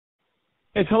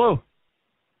Yes, hello.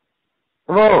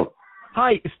 Hello.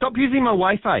 Hi, stop using my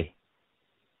Wi-Fi.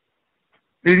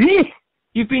 Really?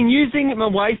 You've been using my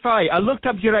Wi-Fi. I looked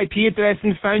up your IP address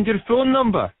and found your phone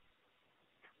number.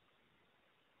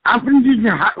 I've been using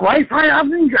Wi-Fi. I've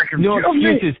been using a No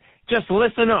computer. excuses. Just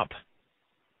listen up.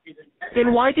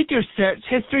 Then why did your search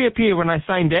history appear when I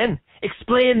signed in?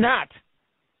 Explain that.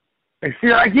 I say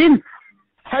that again.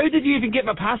 How did you even get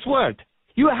my password?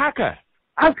 You a hacker?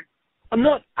 I'm I'm I'm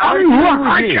not arguing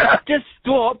with you. hacker. Just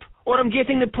stop, or I'm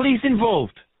getting the police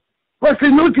involved.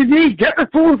 Listen, no today. Get the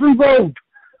phones involved.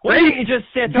 Why Right? don't you just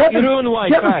set up your own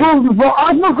Get the Wi-Fi? phones involved.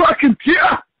 I've not got a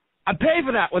computer. I pay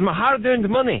for that with my hard-earned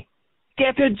money.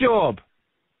 Get a job.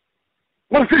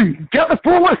 Listen, get the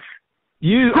police.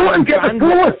 You Go are a and get the bandit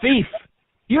police. thief.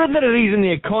 You're the reason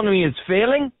the economy is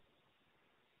failing.